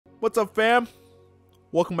What's up, fam?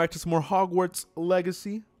 Welcome back to some more Hogwarts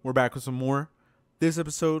Legacy. We're back with some more. This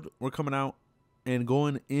episode, we're coming out and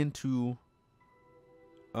going into,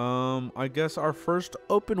 I guess our first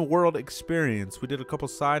open world experience. We did a couple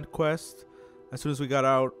side quests as soon as we got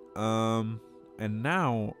out, and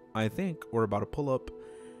now I think we're about to pull up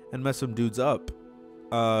and mess some dudes up,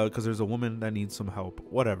 because there's a woman that needs some help.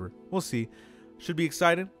 Whatever, we'll see. Should be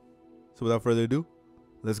exciting. So without further ado,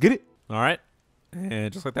 let's get it. All right.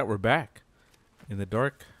 And just like that, we're back in the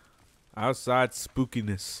dark outside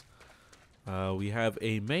spookiness. We have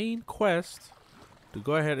a main quest to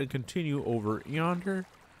go ahead and continue over yonder.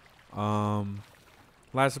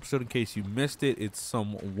 Last episode, in case you missed it, it's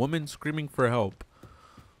some woman screaming for help.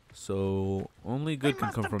 So only good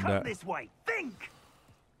can come from that. This way. Think.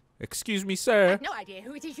 Excuse me, sir. I've no idea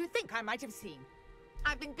who it is you think I might have seen.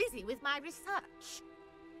 I've been busy with my research.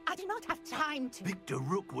 I do not have time to... Victor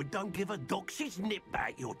Rookwood don't give a doxy's nip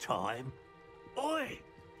back your time. Oi!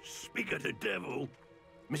 Speak of the devil.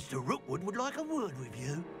 Mr. Rookwood would like a word with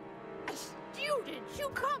you. A student? You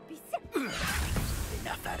can't be so...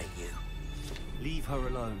 Enough out of you. Leave her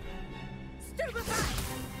alone. Stupefy!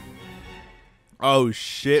 Oh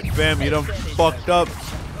shit, fam, you done fucked up.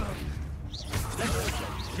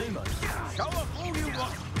 Show off all you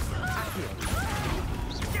want.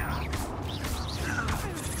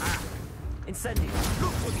 Incendio.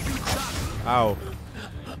 Look what you've done. Ow.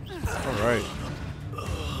 Alright.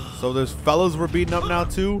 So there's fellas we're beating up now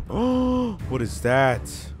too? Oh, what is that?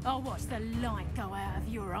 I'll watch the light go out of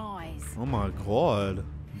your eyes. Oh my god.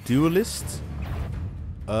 Duelist?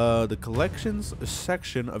 The collections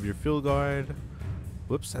section of your field guide,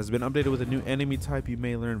 whoops, has been updated with a new enemy type. You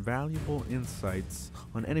may learn valuable insights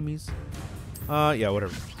on enemies. Yeah,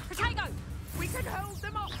 whatever. Potato! We can hold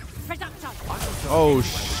them off! Oh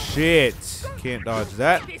shit. Can't dodge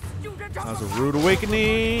that. That was a rude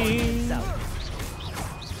awakening.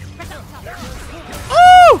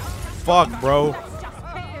 Oh! Fuck, bro.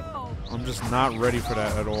 I'm just not ready for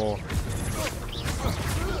that at all.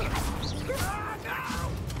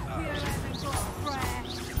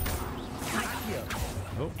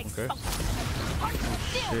 Oh, okay. Oh,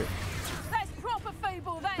 shit. That's proper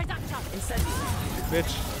feeble there!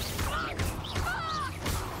 Bitch.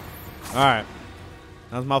 Alright.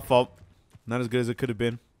 That was my fault. Not as good as it could have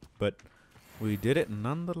been, but we did it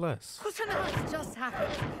nonetheless. What on earth just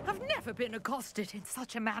happened? I've never been accosted in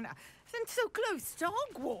such a manner, and so close to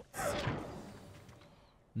Hogwarts.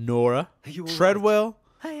 Nora You all Treadwell?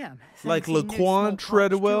 I am. Like thanks in no Laquan small part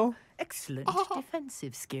Treadwell? to excellent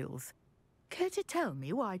defensive skills. Care to tell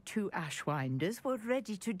me why two Ashwinders were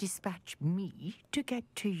ready to dispatch me to get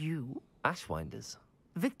to you? Ashwinders?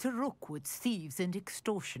 Victor Rookwood's thieves and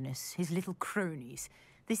extortionists, his little cronies.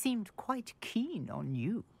 They seemed quite keen on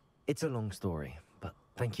you. It's a long story, but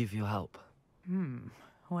thank you for your help.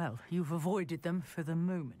 Well, you've avoided them for the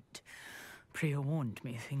moment. Priya warned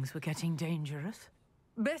me things were getting dangerous.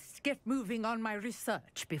 Best get moving on my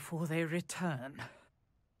research before they return.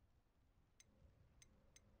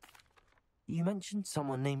 You mentioned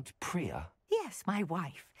someone named Priya. Yes, my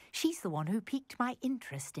wife. She's the one who piqued my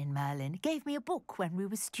interest in Merlin, gave me a book when we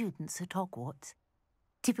were students at Hogwarts.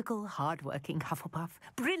 Typical hard-working Hufflepuff,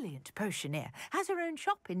 brilliant potioneer, has her own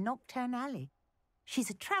shop in Nocturne Alley. She's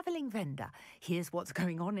a travelling vendor, hears what's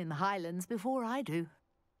going on in the Highlands before I do.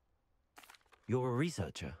 You're a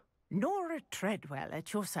researcher? Nora Treadwell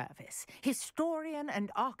at your service, historian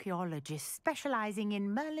and archaeologist specialising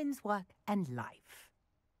in Merlin's work and life.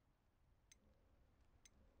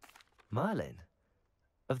 Merlin?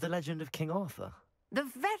 Of the legend of King Arthur? The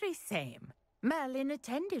very same. Merlin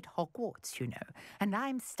attended Hogwarts, you know, and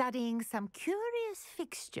I'm studying some curious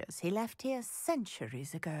fixtures he left here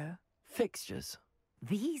centuries ago. Fixtures?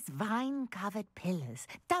 These vine-covered pillars,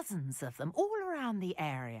 dozens of them, all around the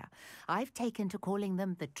area. I've taken to calling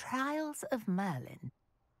them the Trials of Merlin.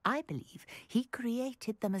 I believe he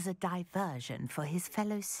created them as a diversion for his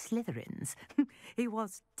fellow Slytherins. He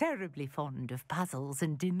was terribly fond of puzzles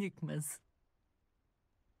and enigmas.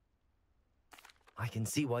 I can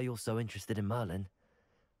see why you're so interested in Merlin.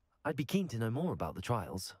 I'd be keen to know more about the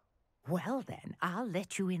trials. Well then, I'll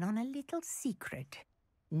let you in on a little secret.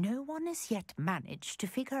 No one has yet managed to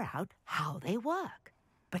figure out how they work.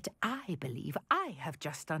 But I believe I have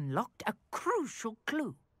just unlocked a crucial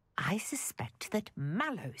clue. I suspect that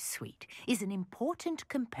Mallowsweet is an important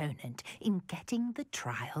component in getting the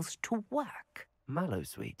trials to work.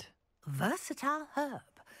 Mallowsweet? Versatile herb.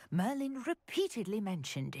 Merlin repeatedly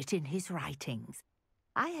mentioned it in his writings.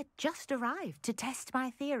 I had just arrived to test my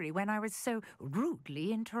theory when I was so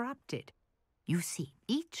rudely interrupted. You see,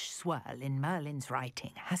 each swirl in Merlin's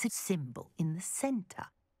writing has a symbol in the center.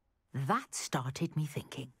 That started me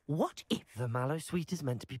thinking, what if? The mallow sweet is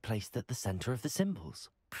meant to be placed at the center of the symbols.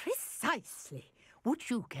 Precisely. Would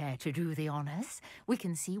you care to do the honors? We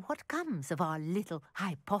can see what comes of our little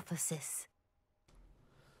hypothesis.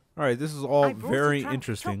 All right, this is all I brought very a trunk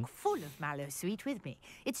interesting. chock full of mallow sweet with me.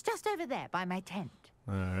 It's just over there by my tent.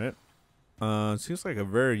 All right. Seems like a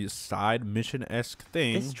very side mission-esque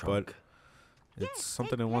thing, This but trunk. it's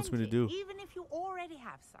something it wants me to do. Even if you already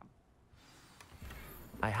have some.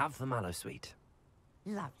 I have the mallow sweet.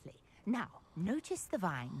 Lovely. Now, notice the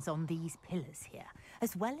vines on these pillars here,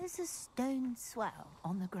 as well as a stone swell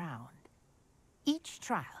on the ground. Each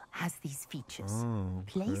trial has these features. Oh,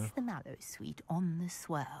 Place okay. the mallow sweet on the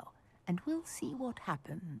swell, and we'll see what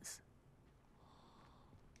happens.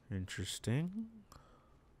 Interesting.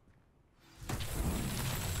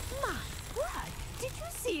 My word! Did you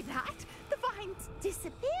see that? The vines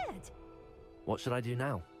disappeared. What should I do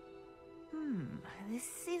now?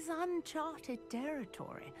 This is uncharted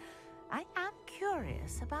territory. I am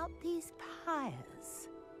curious about these pyres.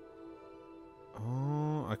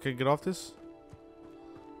 Oh, I can't get off this?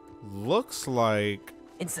 Looks like...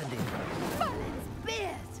 Incendiary. Merlin's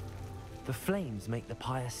beard! The flames make the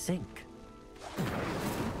pyre sink.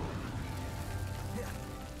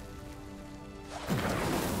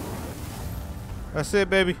 That's it,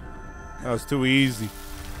 baby. That was too easy.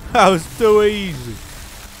 That was too easy.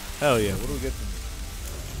 Hell yeah. What do we get from this?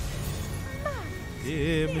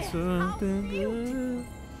 Give me something good.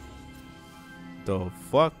 The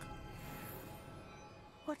fuck?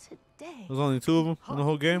 What a day. There's only 2 of them in the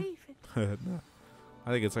whole game? Believe it. No.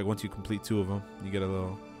 I think it's like once you complete 2 of them, you get a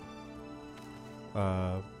little...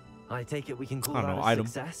 I take it we can call I don't that know, a item.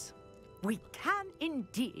 success? We can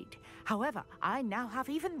indeed. However, I now have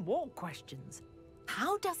even more questions.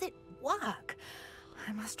 How does it work?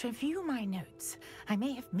 I must review my notes. I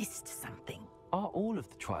may have missed something. Are all of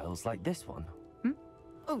the trials like this one?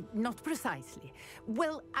 Oh, not precisely.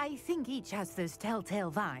 Well, I think each has those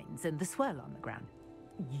telltale vines and the swirl on the ground.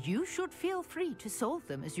 You should feel free to solve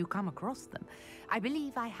them as you come across them. I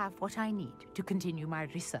believe I have what I need to continue my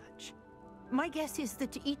research. My guess is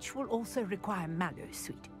that each will also require mallow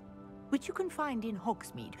sweet, which you can find in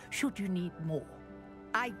Hogsmeade should you need more.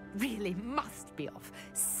 I really must be off.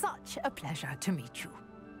 Such a pleasure to meet you.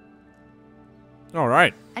 All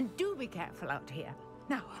right. And do be careful out here.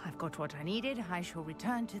 Now, I've got what I needed. I shall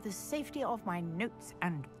return to the safety of my notes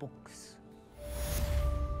and books.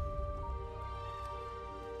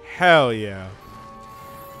 Hell yeah.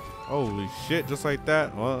 Holy shit, just like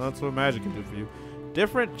that. Well, that's what magic can do for you.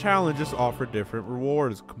 Different challenges offer different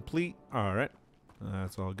rewards. Complete. All right.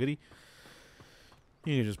 That's all goody.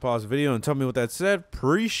 You can just pause the video and tell me what that said.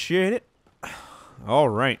 Appreciate it. All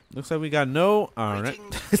right. Looks like we got no. All right.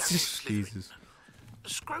 Greetings, Jesus.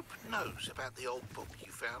 Scrope knows about the old book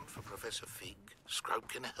you found for Professor Fig. Scrope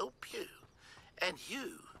can help you. And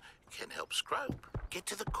you can help Scrope get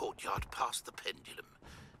to the courtyard past the pendulum.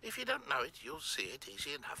 If you don't know it, you'll see it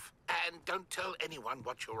easy enough. And don't tell anyone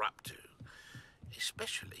what you're up to.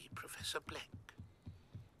 Especially Professor Black.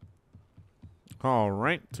 All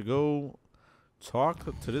right. To go talk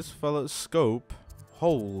to this fella Scope.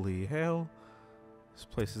 Holy hell. This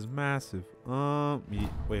place is massive.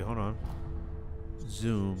 Wait, hold on.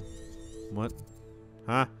 Zoom. What?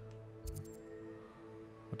 Huh?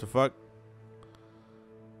 What the fuck?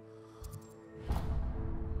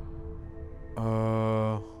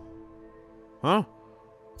 Huh?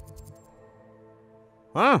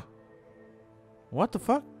 Huh? What the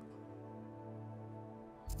fuck?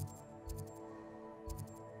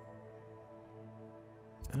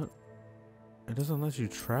 It doesn't let you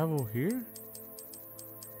travel here?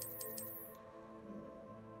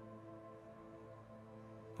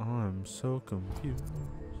 I'm so confused.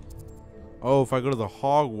 Oh, if I go to the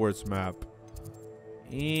Hogwarts map.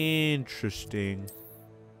 Interesting.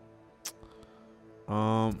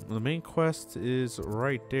 The main quest is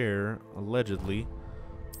right there, allegedly.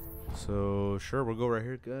 So, sure, we'll go right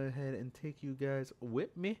here. Go ahead and take you guys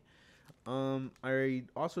with me. I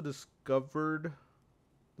also discovered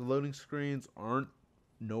the loading screens aren't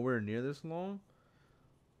nowhere near this long.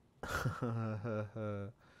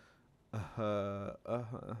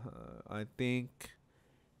 I think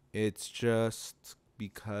it's just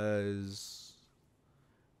because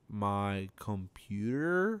my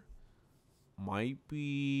computer might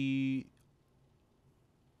be,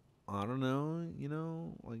 I don't know, you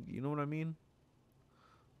know what I mean?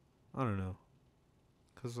 I don't know.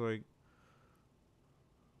 Because, like,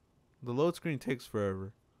 the load screen takes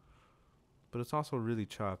forever. But it's also really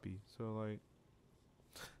choppy. So, like,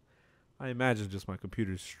 I imagine just my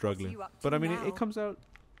computer's struggling. But, I mean, it comes out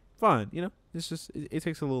fine, you know? It's just it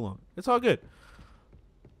takes a little long. It's all good.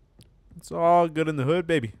 It's all good in the hood,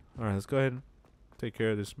 baby. All right, let's go ahead and take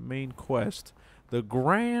care of this main quest. The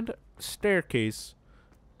Grand Staircase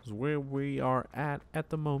is where we are at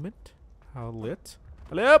the moment. How lit?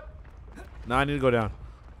 Hello? Now I need to go down.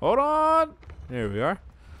 Hold on. There we are.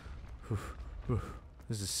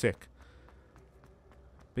 This is sick.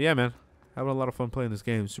 But yeah, man, having a lot of fun playing this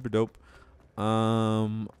game. Super dope.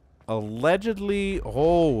 Allegedly,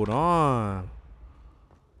 hold on.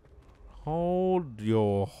 Hold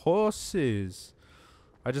your horses.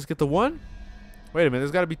 I just get the one? Wait a minute,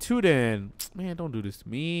 there's got to be two then. Man, don't do this to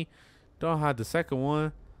me. Don't hide the second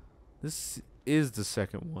one. This is the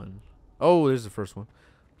second one. Oh, there's the first one.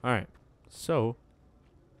 All right. So,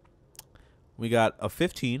 we got a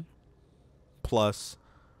 15 plus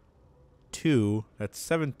 2. That's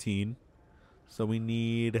 17. So, we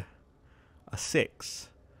need a 6,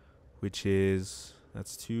 which is,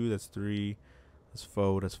 that's 2, that's 3, that's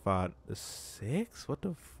 4, that's 5. The 6? What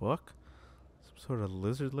the fuck? Some sort of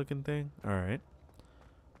lizard looking thing? All right.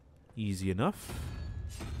 Easy enough.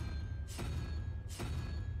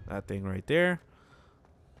 That thing right there.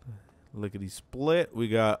 Lickety split. We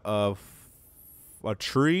got a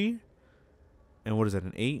tree. And what is that?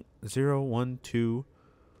 An 8? 0, 1, 2,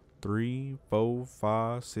 3, 4,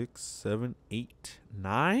 5, 6, 7, 8,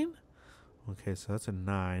 9? Okay, so that's a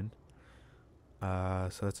 9.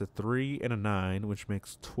 So that's a 3 and a 9, which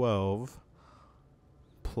makes 12.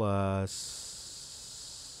 Plus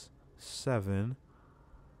 7.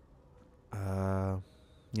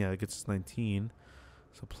 Yeah, that gets us 19.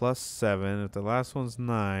 So plus 7. If the last one's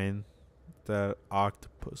 9, that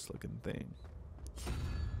octopus looking thing.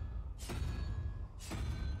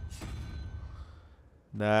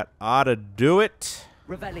 That ought to do it.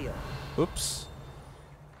 Revelio. Oops.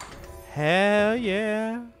 Hell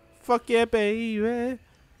yeah. Fuck yeah, baby.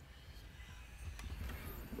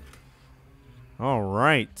 All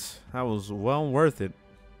right. That was well worth it.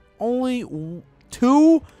 Only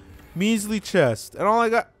 2 measly chests. And all I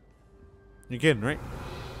got... You're kidding, right?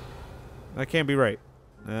 That can't be right.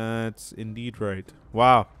 That's indeed right.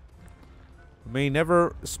 Wow. May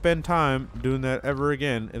never spend time doing that ever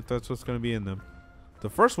again if that's what's going to be in them. The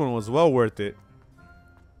first one was well worth it.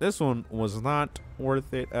 This one was not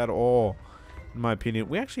worth it at all, in my opinion.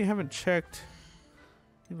 We actually haven't checked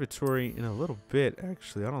inventory in a little bit,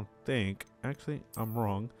 actually. I don't think. Actually, I'm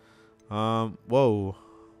wrong. Whoa.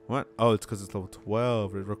 What? Oh, it's because it's level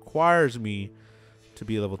 12. It requires me to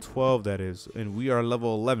be level 12, that is. And we are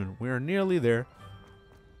level 11. We are nearly there.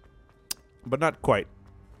 But not quite.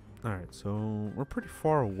 Alright, so we're pretty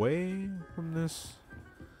far away from this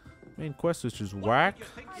main quest, which is whack.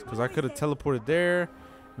 Because I could have teleported there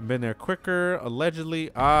and been there quicker, allegedly.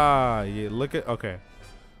 Ah, yeah, look at... Okay.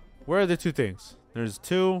 Where are the 2 things? There's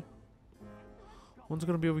 2. One's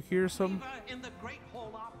going to be over here or something.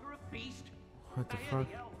 What the fuck?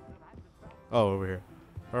 Oh, over here.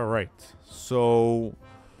 Alright. So,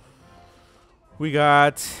 we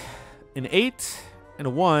got an 8 and a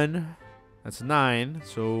 1. That's 9.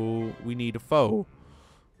 So, we need a foe,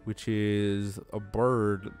 which is a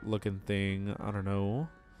bird-looking thing. I don't know.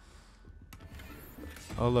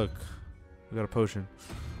 Oh, look. We got a potion.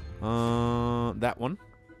 That one.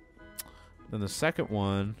 Then the second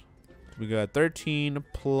one, we got 13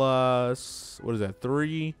 plus... What is that?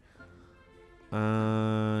 3?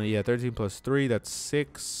 Yeah, 13 plus 3. That's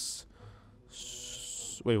 6.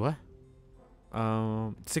 Wait, what?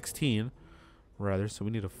 16, rather. So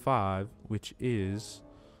we need a 5, which is...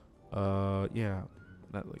 yeah.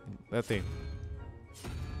 That thing.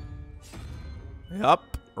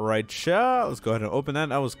 Yup. Right, sure. Let's go ahead and open that.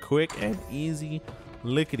 That was quick and easy.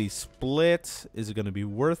 Lickety split. Is it gonna be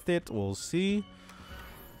worth it? We'll see.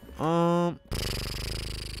 Ooh,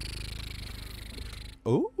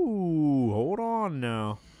 hold on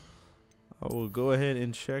now. I will go ahead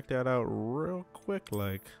and check that out real quick,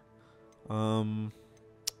 like. Oh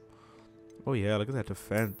yeah, look at that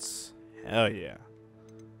defense. Hell yeah.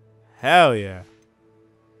 Hell yeah.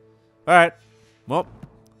 All right. Well,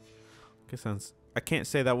 I can't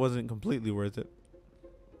say that wasn't completely worth it.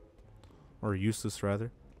 Or useless,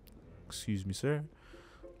 rather. Excuse me, sir.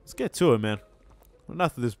 Let's get to it, man.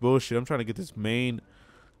 Enough of this bullshit. I'm trying to get this main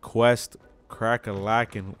quest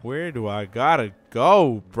crack-a-lackin'. Where do I gotta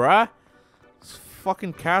go, bruh? This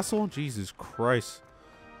fucking castle? Jesus Christ.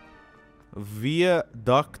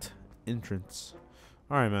 Viaduct entrance.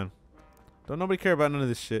 Alright, man. Don't nobody care about none of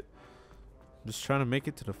this shit. I'm just trying to make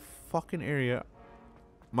it to the fucking area.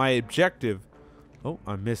 My objective. Oh,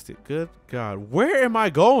 I missed it. Good God. Where am I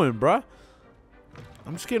going, bruh?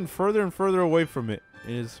 I'm just getting further and further away from it.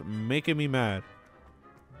 It is making me mad.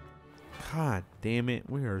 God damn it.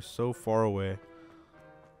 We are so far away.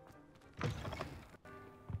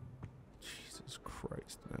 Jesus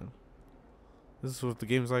Christ, man. This is what the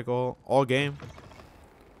game's like all game.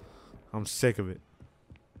 I'm sick of it.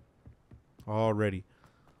 Already.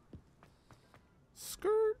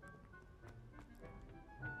 Skirt.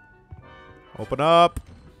 Open up.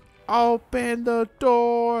 Open the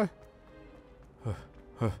door.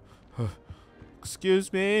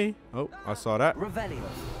 Excuse me. Oh, I saw that. Revelio.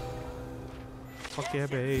 Fuck yeah,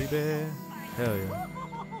 baby. Hell yeah.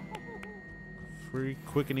 Free,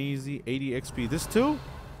 quick and easy. 80 XP. This too?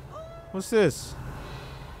 What's this?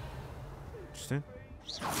 Interesting.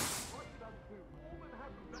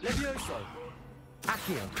 Levioso.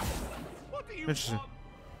 Accio. Interesting.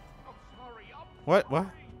 What? What?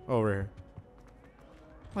 Oh, right here.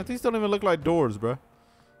 Like, these don't even look like doors, bro.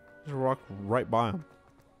 Just walk right by them.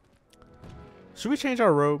 Should we change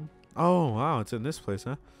our robe? Oh, wow. It's in this place,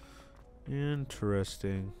 huh?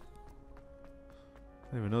 Interesting.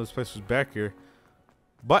 I didn't even know this place was back here.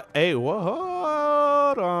 But, hey,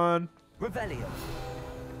 hold on. Revelio.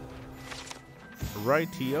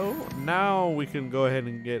 Rightio. Now we can go ahead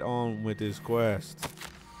and get on with this quest.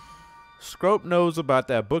 Scrope knows about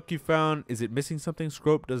that book you found. Is it missing something?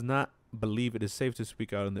 Scrope does not believe it is safe to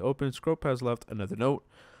speak out in the open. Scrope has left another note.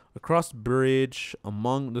 Across the bridge,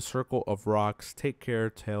 among the circle of rocks. Take care.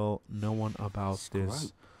 Tell no one about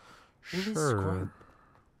this. Sure.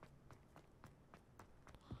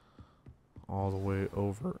 All the way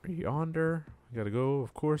over yonder. We gotta go,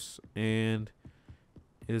 of course. And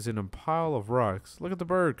it is in a pile of rocks. Look at the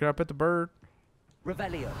bird. Can I pet the bird?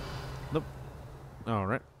 Revelio. Nope.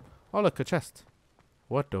 Alright. Oh, look, a chest.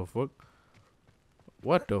 What the fuck?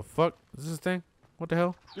 What the fuck? Is this a thing? What the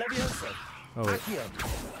hell? Levioso. Oh, wait. Accio.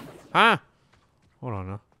 Huh? Hold on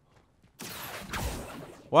now.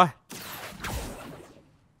 What?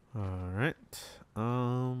 Alright.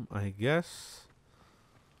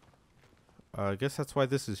 I guess that's why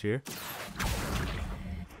this is here.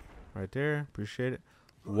 Right there. Appreciate it.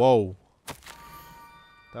 Whoa.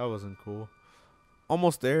 That wasn't cool.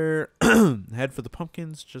 Almost there. Head for the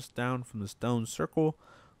pumpkins just down from the stone circle.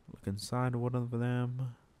 Look inside one of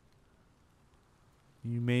them.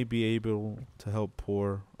 You may be able to help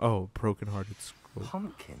poor, broken-hearted scroll.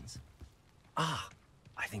 Pumpkins. Ah,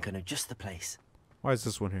 I think I know just the place. Why is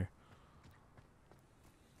this one here?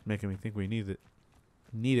 Making me think we need it.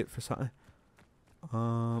 Need it for something.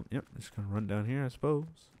 Yep. Just gonna run down here, I suppose.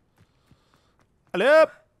 Hello.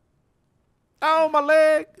 Oh, my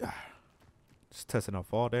leg. Just testing out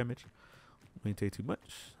fall damage. Won't take too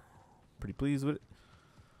much. Pretty pleased with it.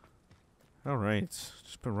 All right.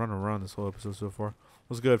 Just been running around this whole episode so far.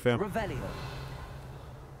 What's good, fam? Revelio.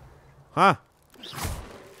 Huh?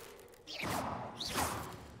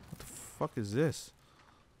 What the fuck is this?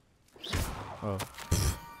 Oh.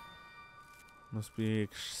 Must be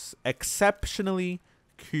exceptionally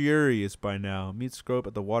curious by now. Meet Scrope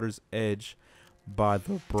at the water's edge by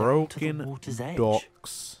the broken water's edge.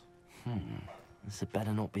 docks. This had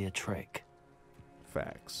better not be a trick.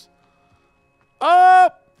 Facts.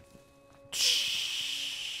 Up!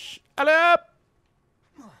 Shh! Up!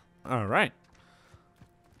 All right.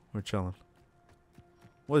 We're chilling.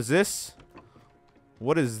 What is this?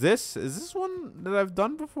 What is this? Is this one that I've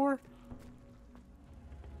done before?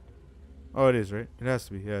 Oh, it is, right? It has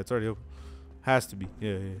to be. Yeah, it's already open. Has to be.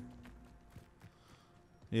 Yeah.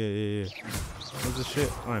 What's this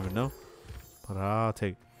shit? I don't even know. But I'll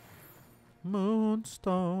take it.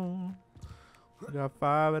 Moonstone. I got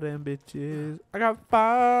 5 of them bitches. I got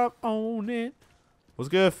 5 on it. What's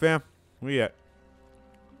good, fam? Where you at?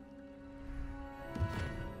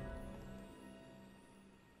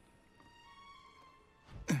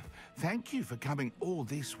 Thank you for coming all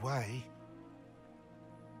this way.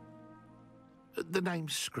 The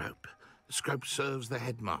name's Scrope. Scrope serves the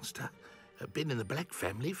headmaster. Been in the Black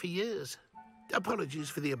family for years. Apologies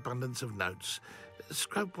for the abundance of notes.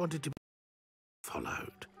 Scrope wanted to be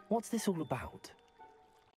followed. What's this all about?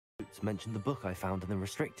 It's mentioned the book I found in the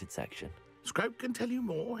restricted section. Scrope can tell you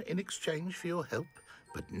more in exchange for your help,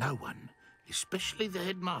 but no one, especially the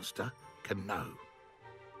headmaster, can know.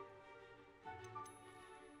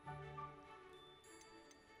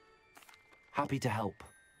 Happy to help,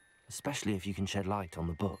 especially if you can shed light on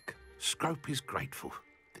the book. Scrope is grateful.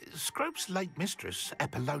 Scrope's late mistress,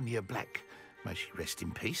 Apollonia Black, may she rest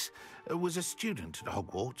in peace, was a student at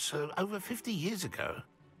Hogwarts over 50 years ago.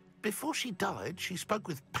 Before she died, she spoke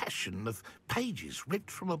with passion of pages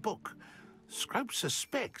ripped from a book. Scrope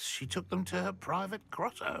suspects she took them to her private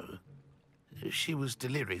grotto. She was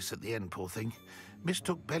delirious at the end, poor thing.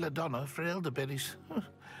 Mistook belladonna for elderberries.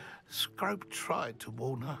 Scrope tried to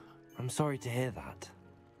warn her. I'm sorry to hear that.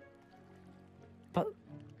 But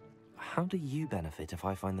how do you benefit if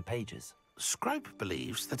I find the pages? Scrope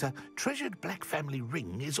believes that a treasured black family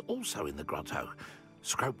ring is also in the grotto.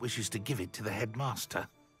 Scrope wishes to give it to the headmaster.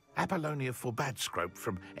 Apollonia forbade Scrope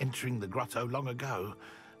from entering the grotto long ago.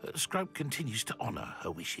 Scrope continues to honour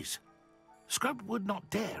her wishes. Scrope would not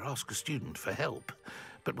dare ask a student for help,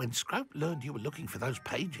 but when Scrope learned you were looking for those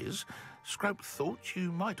pages, Scrope thought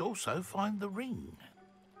you might also find the ring.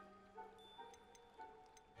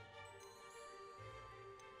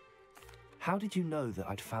 How did you know that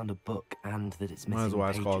I'd found a book and that it's missing Might as well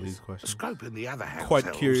pages? ask all these questions. Scrope and the other house Quite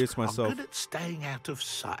elves curious myself. are good at staying out of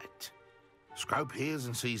sight. Scrope hears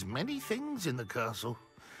and sees many things in the castle.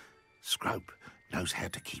 Scrope knows how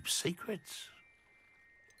to keep secrets.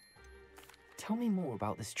 Tell me more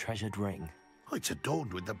about this treasured ring. Oh, it's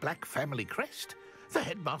adorned with the black family crest. The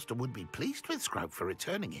headmaster would be pleased with Scrope for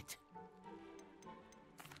returning it.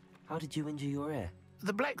 How did you injure your ear?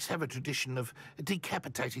 The blacks have a tradition of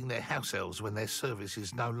decapitating their house elves when their service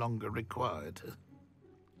is no longer required.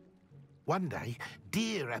 One day,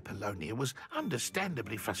 dear Apollonia was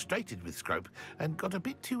understandably frustrated with Scrope and got a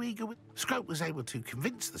bit too eager. Scrope was able to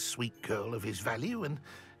convince the sweet girl of his value and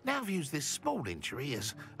now views this small injury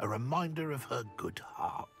as a reminder of her good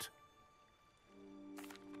heart.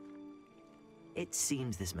 It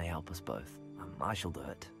seems this may help us both. I shall do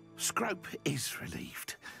it. Scrope is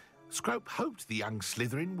relieved. Scrope hoped the young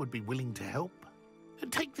Slytherin would be willing to help.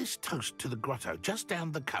 Take this toast to the grotto just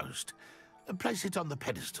down the coast and place it on the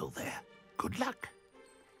pedestal there. Good luck.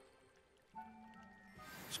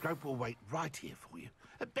 Scrope will wait right here for you.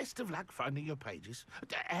 Best of luck finding your pages.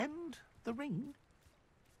 And the ring.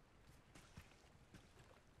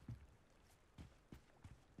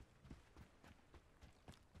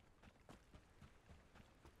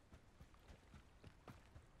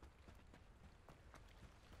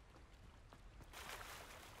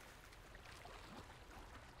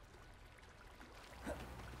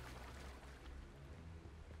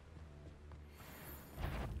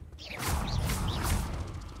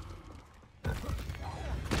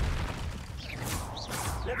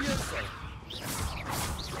 Levioso!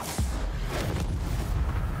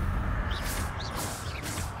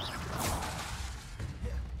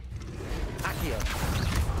 Accio!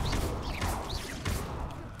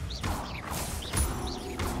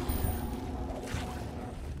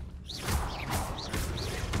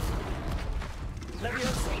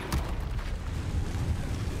 Levioso!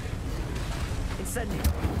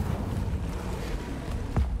 Incendio!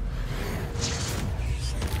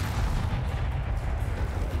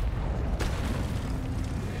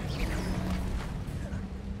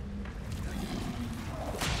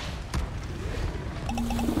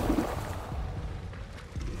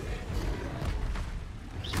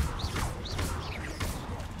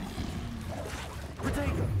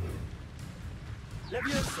 Protego!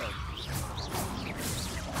 Levioso!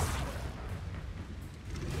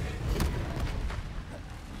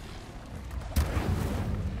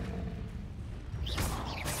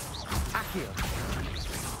 Accio!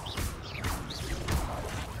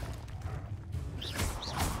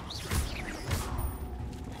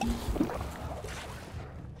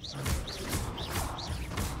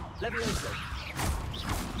 Levioso!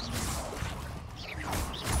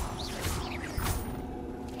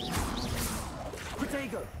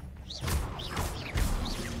 Protego!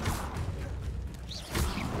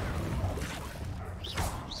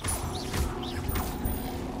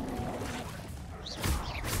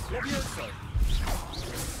 Levioso!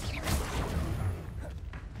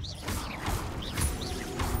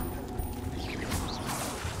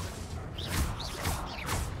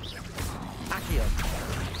 Accio!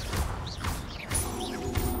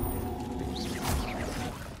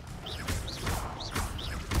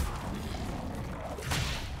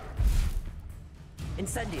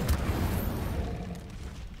 Incendio!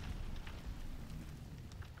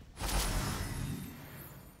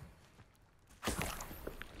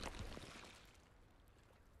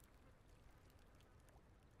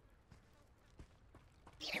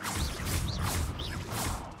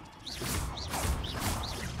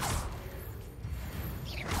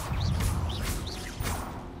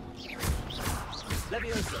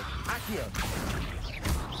 Levioso! Accio!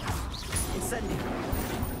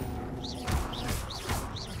 Incendio!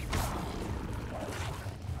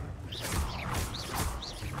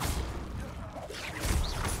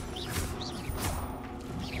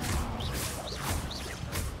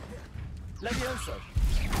 Levioso!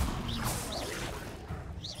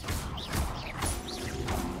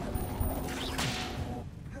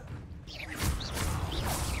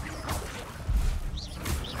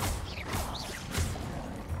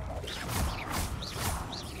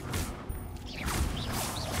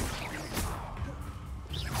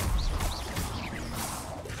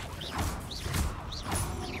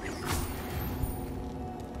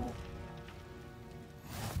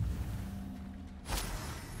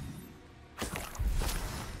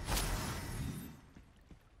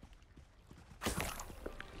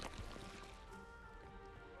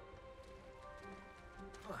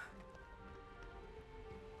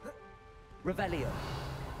 Revelio.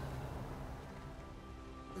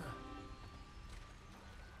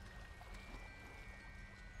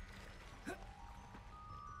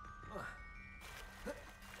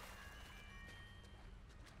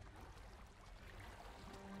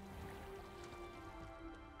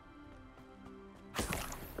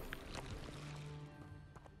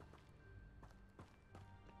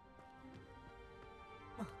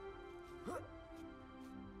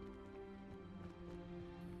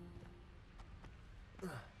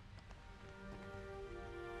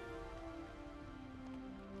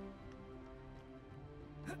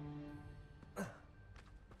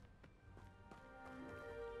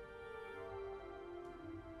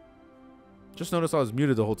 Just noticed I was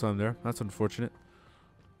muted the whole time there. That's unfortunate.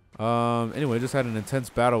 Anyway, just had an intense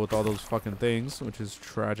battle with all those fucking things, which is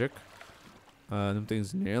tragic. Them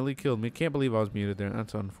things nearly killed me. Can't believe I was muted there.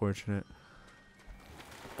 That's unfortunate.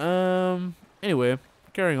 Anyway,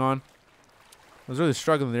 carrying on. I was really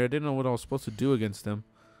struggling there. I didn't know what I was supposed to do against them.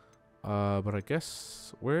 But I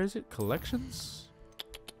guess, where is it? Collections?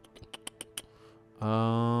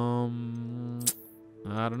 I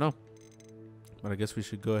don't know. But I guess we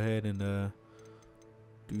should go ahead and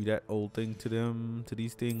do that old thing to them, to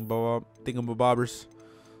these thingamabobbers.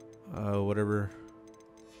 Whatever.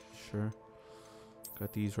 Sure.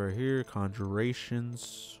 Got these right here,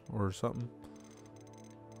 conjurations or something.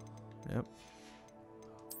 Yep.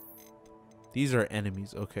 These are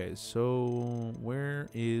enemies. Okay, so where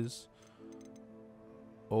is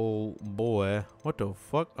old boy? What the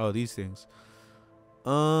fuck? Oh, these things.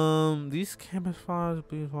 These camouflage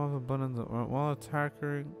abundance while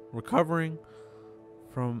attacking, recovering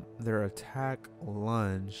from their attack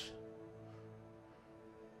lunge.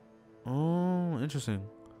 Oh, interesting.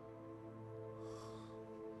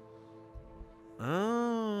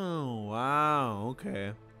 Oh, wow.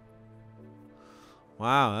 Okay.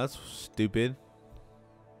 Wow, that's stupid.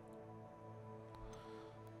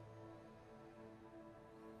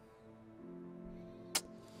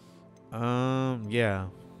 Yeah.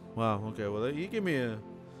 Wow, okay. Well, you give me a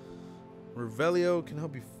Revelio can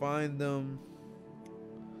help you find them.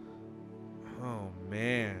 Oh,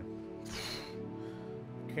 man.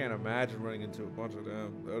 Can't imagine running into a bunch of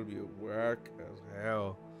them. That would be whack as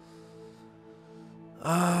hell.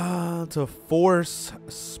 To force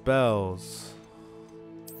spells.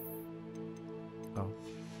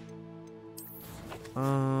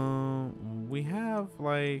 Oh. We have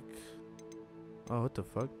like. Oh, what the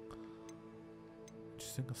fuck?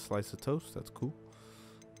 Just think a slice of toast. That's cool.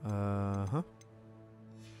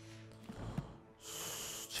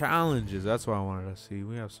 Challenges. That's what I wanted to see.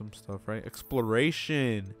 We have some stuff, right?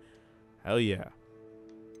 Exploration. Hell yeah.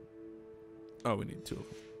 Oh, we need two of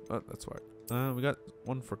them. Oh, that's why. We got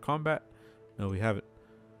one for combat. No, we haven't.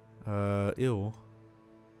 Ew.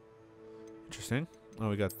 Interesting. Oh,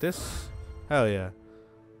 we got this. Hell yeah.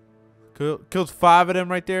 Killed 5 of them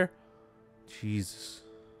right there. Jesus.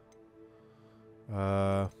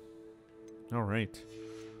 All right.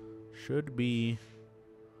 Should be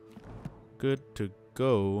good to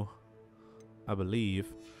go, I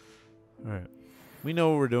believe. All right. We know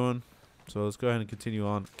what we're doing, so let's go ahead and continue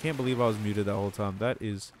on. Can't believe I was muted that whole time. That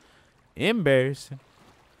is embarrassing.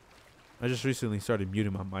 I just recently started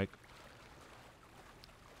muting my mic.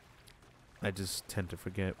 I just tend to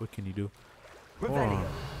forget. What can you do? Revelio.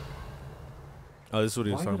 Oh, this is what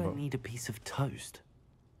he was Why talking would about. I need a piece of toast?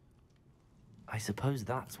 I suppose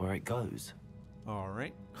that's where it goes. All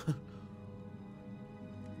right.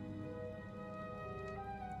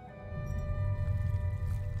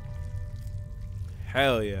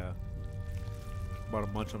 Hell yeah. About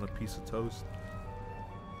to munch on a piece of toast.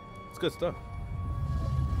 It's good stuff.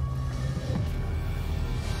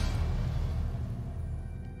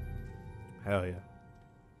 Hell yeah.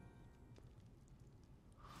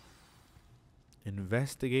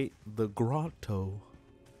 Investigate the grotto.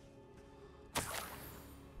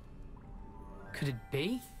 Could it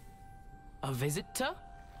be? A visitor?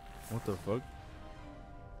 What the fuck?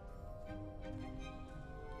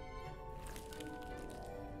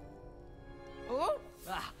 Oh!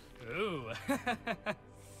 Ah! Ooh!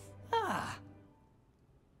 Ah!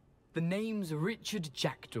 The name's Richard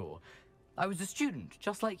Jackdaw. I was a student,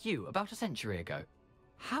 just like you, about a century ago.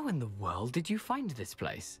 How in the world did you find this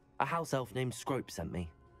place? A house elf named Scrope sent me.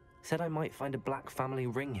 Said I might find a black family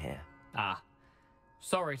ring here. Ah.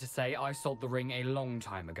 Sorry to say, I sold the ring a long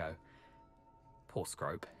time ago. Poor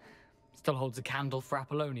Scrope. Still holds a candle for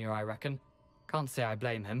Apollonia, I reckon. Can't say I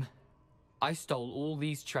blame him. I stole all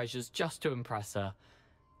these treasures just to impress her.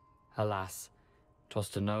 Alas, 'twas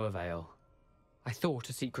to no avail. I thought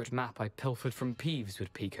a secret map I pilfered from Peeves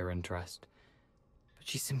would pique her interest. but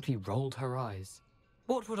she simply rolled her eyes.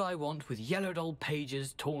 What would I want with yellowed old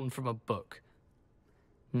pages torn from a book?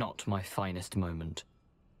 Not my finest moment.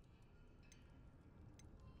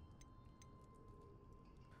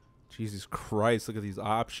 Jesus Christ, look at these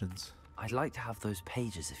options. I'd like to have those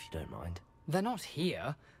pages if you don't mind. They're not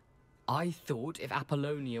here. I thought if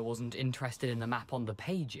Apollonia wasn't interested in the map on the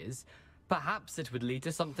pages, perhaps it would lead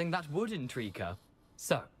to something that would intrigue her.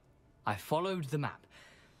 So, I followed the map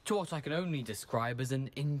to what I can only describe as an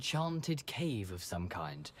enchanted cave of some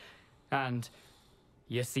kind. And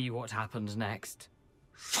you see what happened next?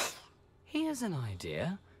 Here's an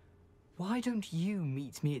idea. Why don't you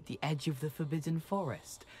meet me at the edge of the Forbidden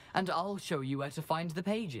Forest, and I'll show you where to find the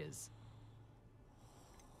pages?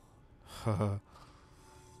 How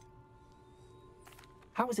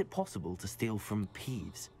is it possible to steal from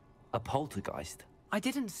Peeves, a poltergeist? I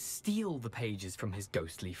didn't steal the pages from his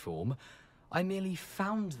ghostly form. I merely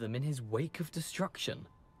found them in his wake of destruction.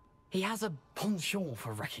 He has a penchant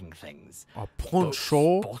for wrecking things. A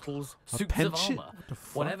penchant? Books, bottles, A suits penchant? of armor. What the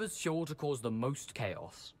fuck? Whatever's sure to cause the most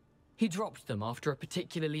chaos. He dropped them after a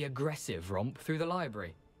particularly aggressive romp through the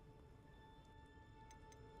library.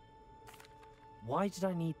 Why did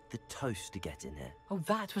I need the toast to get in here? Oh,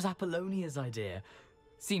 that was Apollonia's idea.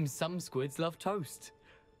 Seems some squids love toast.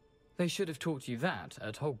 They should have taught you that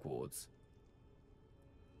at Hogwarts.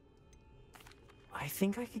 I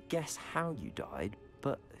think I could guess how you died,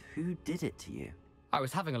 but who did it to you? I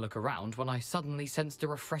was having a look around when I suddenly sensed a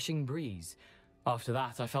refreshing breeze. After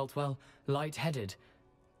that, I felt, well, lightheaded.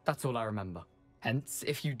 That's all I remember. Hence,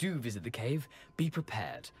 if you do visit the cave, be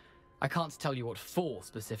prepared. I can't tell you what for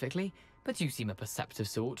specifically, but you seem a perceptive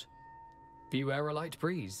sort. Beware a light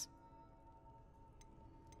breeze.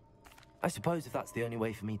 I suppose if that's the only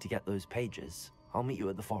way for me to get those pages, I'll meet you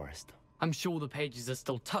at the forest. I'm sure the pages are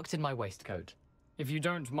still tucked in my waistcoat. If you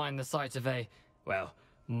don't mind the sight of a, well,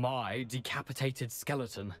 my decapitated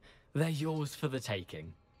skeleton, they're yours for the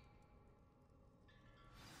taking.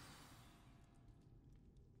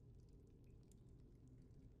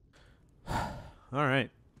 All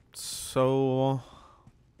right. So,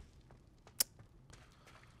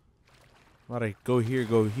 gotta go here,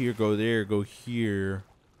 go here, go there, go here.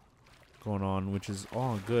 Going on, which is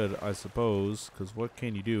all good, I suppose, because what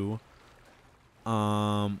can you do?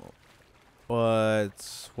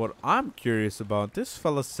 But what I'm curious about, this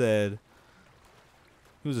fella said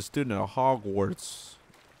he was a student at Hogwarts,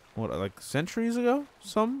 what, like centuries ago?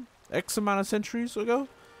 Some X amount of centuries ago?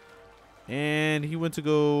 And he went to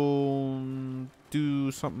go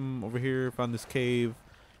do something over here, found this cave,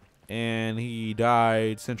 and he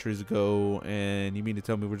died centuries ago, and you mean to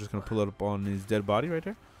tell me we're just going to pull it up on his dead body right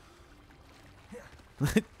there?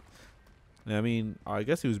 I mean, I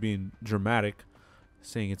guess he was being dramatic,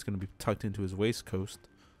 saying it's going to be tucked into his waistcoat.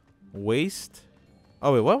 Waist?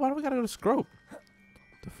 Oh, wait, what? Why do we got to go to Scrope?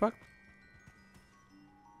 The fuck?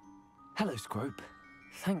 Hello, Scrope.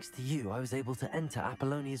 Thanks to you, I was able to enter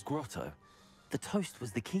Apollonia's grotto. The toast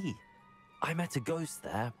was the key. I met a ghost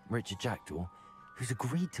there, Richard Jackdaw, who's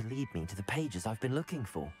agreed to lead me to the pages I've been looking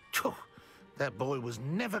for. Phew, that boy was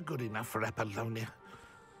never good enough for Apollonia.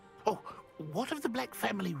 Oh, what of the Black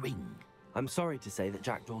family ring? I'm sorry to say that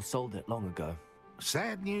Jackdaw sold it long ago.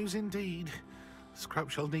 Sad news indeed. Scrope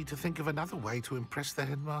shall need to think of another way to impress the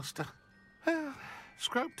headmaster. Well,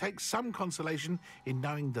 Scrope takes some consolation in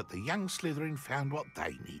knowing that the young Slytherin found what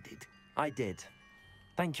they needed. I did.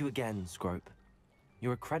 Thank you again, Scrope.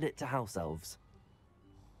 You're a credit to House Elves.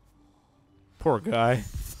 Poor guy.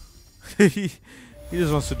 he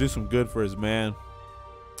just wants to do some good for his man.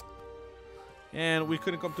 And we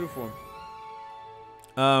couldn't come through for him.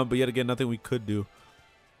 But yet again, nothing we could do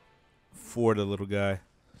for the little guy.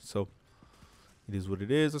 So it is what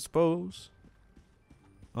it is, I suppose.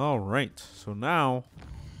 All right. So now,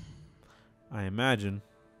 I imagine.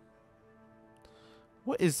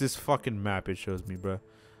 What is this fucking map it shows me, bruh?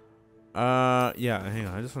 Yeah, hang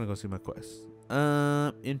on. I just want to go see my quest.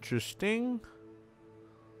 Interesting.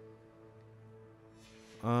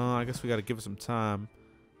 I guess we got to give it some time,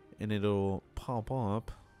 and it'll pop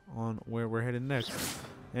up on where we're headed next.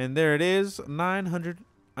 And there it is, 900.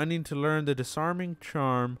 I need to learn the disarming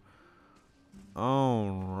charm. All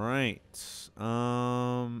right.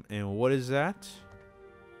 And what is that?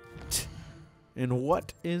 And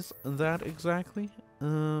what is that exactly?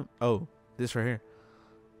 Oh, this right here.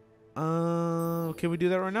 Can we do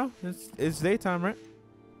that right now? It's daytime, right?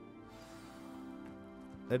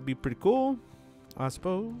 That'd be pretty cool, I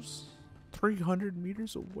suppose. 300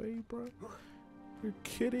 meters away, bro. You're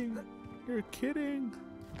kidding. You're kidding.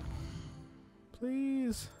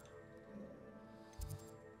 Please.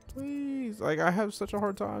 Please. Like, I have such a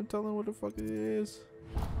hard time telling what the fuck it is.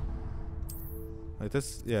 Like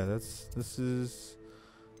this, yeah, this is,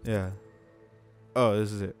 yeah. Oh,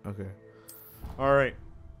 this is it. Okay. All right.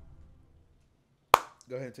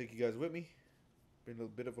 Go ahead and take you guys with me. Been a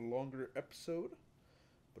bit of a longer episode,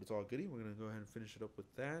 but it's all goody. We're gonna go ahead and finish it up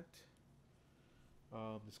with that.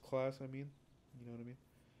 This class, I mean, you know what I mean.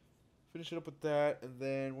 Finish it up with that, and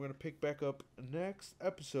then we're gonna pick back up next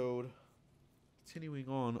episode, continuing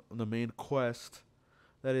on the main quest.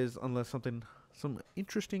 That is, unless some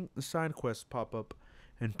interesting side quests pop up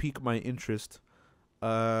and pique my interest.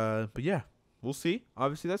 But yeah, we'll see.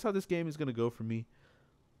 Obviously, that's how this game is gonna go for me.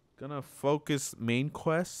 Gonna focus main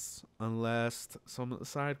quests unless some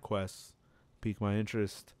side quests pique my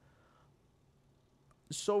interest.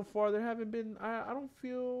 So far, there haven't been. I don't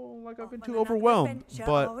feel like I've been too overwhelmed.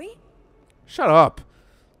 But shut up.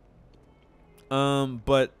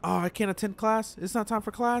 But I can't attend class. It's not time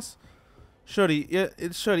for class. Shorty, yeah,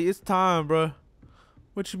 it's Shorty. It's time, bro.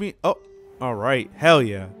 What you mean? Oh, all right. Hell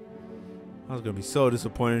yeah. I was gonna be so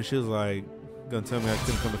disappointed. She was like, gonna tell me I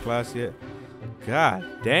couldn't come to class yet. God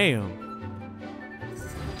damn.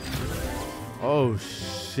 Oh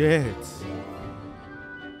shit.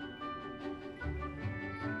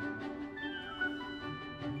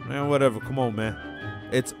 Man, whatever. Come on, man.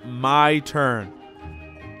 It's my turn.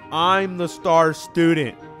 I'm the star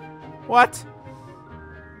student. What?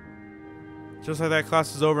 Just like that,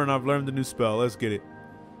 class is over and I've learned the new spell. Let's get it.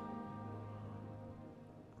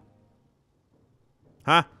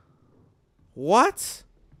 Huh? What?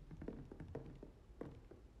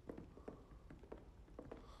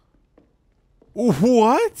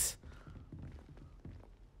 What?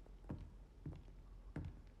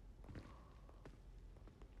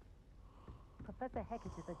 Professor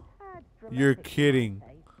Hecat is a tad dramatic. You're kidding.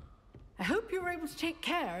 I hope you were able to take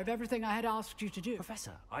care of everything I had asked you to do.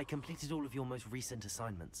 Professor, I completed all of your most recent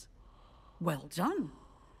assignments. Well done.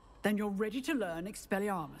 Then you're ready to learn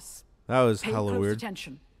Expelliarmus. That was Pay hella close weird.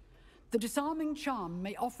 attention. The disarming charm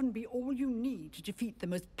may often be all you need to defeat the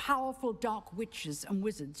most powerful dark witches and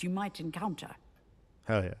wizards you might encounter.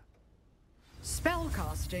 Hell yeah.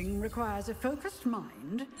 Spellcasting requires a focused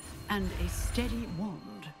mind and a steady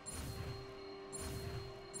wand.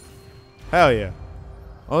 Hell yeah.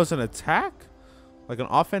 Oh, it's an attack? Like an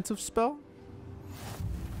offensive spell?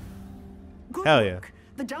 Good Hell work.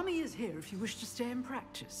 The dummy is here if you wish to stay and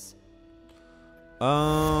practice.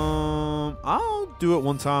 I'll do it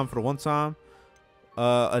one time for the one time.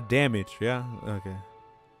 A damage, yeah? Okay.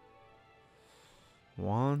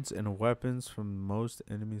 Wands and weapons from most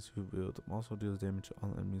enemies who wield them also deals damage to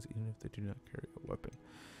all enemies even if they do not carry a weapon.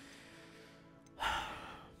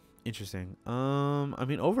 Interesting. I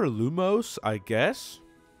mean, over Lumos, I guess,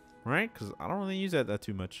 right? Because I don't really use that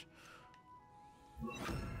too much.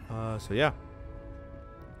 So yeah.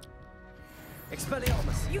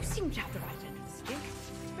 Expelliarmus! You seem to have the right end of the stick,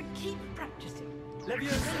 but keep practicing.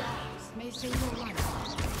 Leviosa! Expelliarmus may save your life.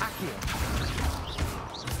 Accio!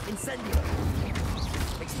 Incendio!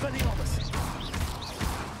 Expelliarmus!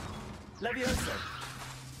 Leviosa!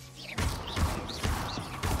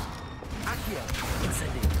 Accio!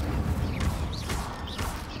 Incendio!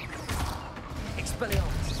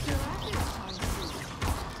 Expelliarmus!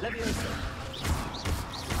 Leviosa!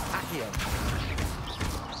 Accio!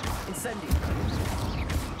 Incendio!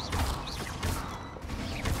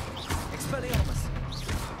 Expelliarmus!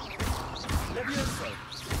 Leviosa!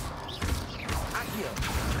 Accio!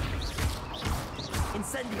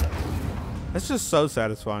 Incendio! That's just so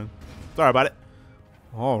satisfying. Sorry about it.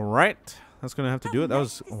 All right. That's going to have to do it. That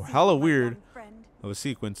was hella weird of a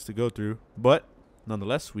sequence to go through. But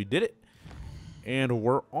nonetheless, we did it. And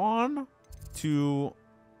we're on to...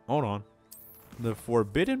 Hold on. The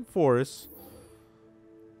Forbidden Forest.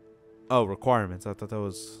 Oh, requirements. I thought that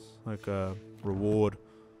was like a reward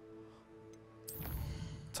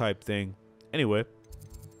type thing. Anyway,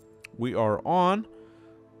 we are on...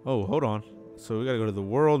 Oh, hold on. So we got to go to the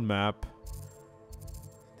world map.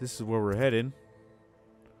 This is where we're headed.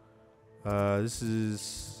 This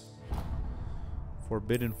is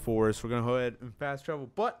Forbidden Forest. We're going to go ahead and fast travel,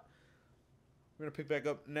 but we're going to pick back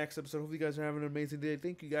up next episode. Hope you guys are having an amazing day.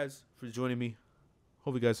 Thank you guys for joining me.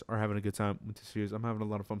 Hope you guys are having a good time with this series. I'm having a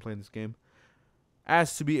lot of fun playing this game,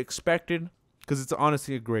 as to be expected, because it's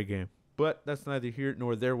honestly a great game. But that's neither here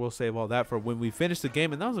nor there. We'll save all that for when we finish the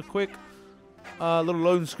game. And that was a quick little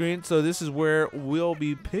loading screen. So this is where we'll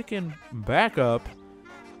be picking back up,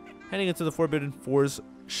 heading into the Forbidden Forest.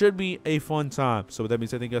 Should be a fun time. So with that being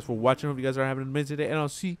said, thank you guys for watching. Hope you guys are having an amazing day, and I'll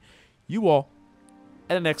see you all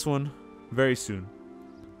at the next one very soon.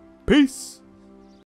 Peace.